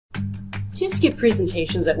Do you have to give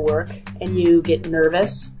presentations at work and you get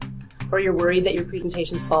nervous, or you're worried that your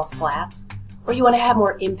presentations fall flat, or you want to have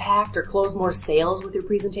more impact or close more sales with your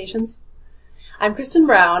presentations? I'm Kristen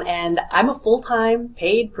Brown, and I'm a full-time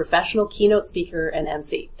paid professional keynote speaker and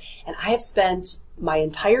MC, and I have spent my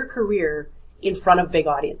entire career in front of big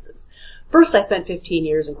audiences. First, I spent 15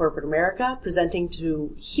 years in corporate America presenting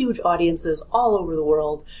to huge audiences all over the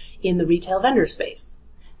world in the retail vendor space.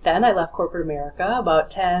 Then I left corporate America about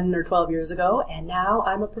 10 or 12 years ago, and now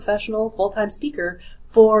I'm a professional full-time speaker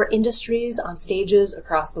for industries on stages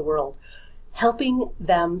across the world, helping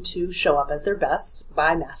them to show up as their best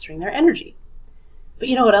by mastering their energy. But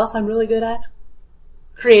you know what else I'm really good at?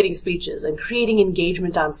 Creating speeches and creating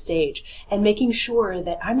engagement on stage and making sure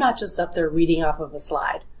that I'm not just up there reading off of a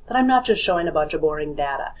slide, that I'm not just showing a bunch of boring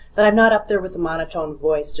data, that I'm not up there with a monotone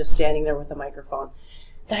voice just standing there with a microphone,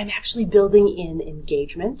 that I'm actually building in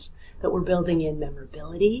engagement, that we're building in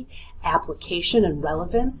memorability, application, and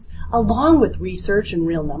relevance, along with research and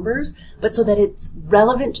real numbers, but so that it's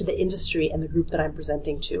relevant to the industry and the group that I'm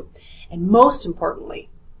presenting to. And most importantly,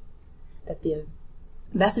 that the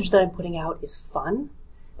message that I'm putting out is fun,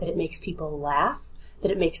 that it makes people laugh,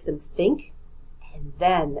 that it makes them think, and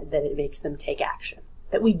then that it makes them take action.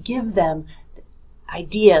 That we give them the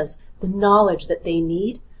ideas, the knowledge that they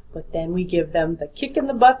need, but then we give them the kick in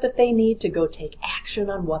the butt that they need to go take action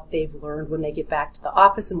on what they've learned when they get back to the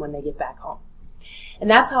office and when they get back home. And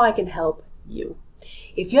that's how I can help you.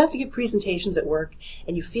 If you have to give presentations at work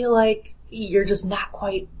and you feel like you're just not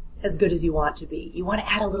quite as good as you want to be, you want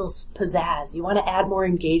to add a little pizzazz, you want to add more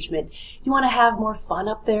engagement, you want to have more fun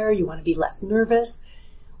up there, you want to be less nervous,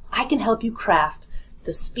 I can help you craft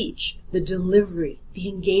the speech, the delivery, the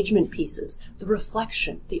engagement pieces, the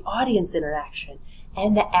reflection, the audience interaction,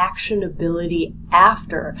 and the actionability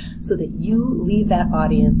after, so that you leave that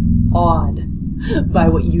audience awed by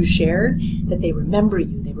what you shared, that they remember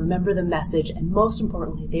you, they remember the message, and most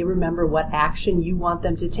importantly, they remember what action you want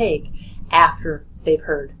them to take after they've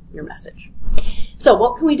heard your message. So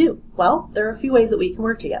what can we do? Well, there are a few ways that we can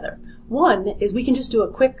work together. One is we can just do a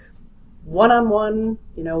quick one-on-one,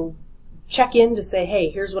 check-in to say, hey,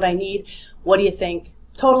 here's what I need. What do you think?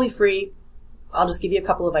 Totally free. I'll just give you a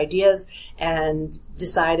couple of ideas and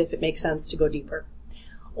decide if it makes sense to go deeper.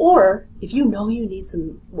 Or if you know you need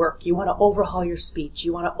some work, you want to overhaul your speech,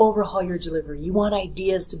 you want to overhaul your delivery, you want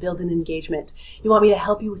ideas to build an engagement, you want me to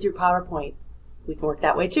help you with your PowerPoint, we can work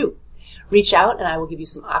that way too. Reach out and I will give you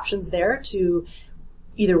some options there to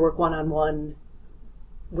either work one-on-one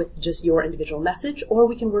with just your individual message, or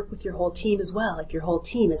we can work with your whole team as well. If your whole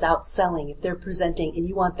team is out selling, if they're presenting and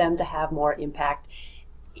you want them to have more impact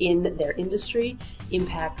in their industry,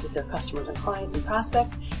 impact with their customers and clients and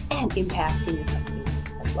prospects, and impact in your company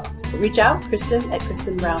as well. So reach out, Kristen at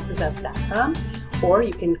KristenBrownPresents.com, or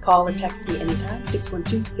you can call or text me anytime,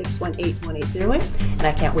 612-618-1808, and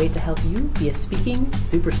I can't wait to help you be a speaking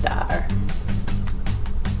superstar.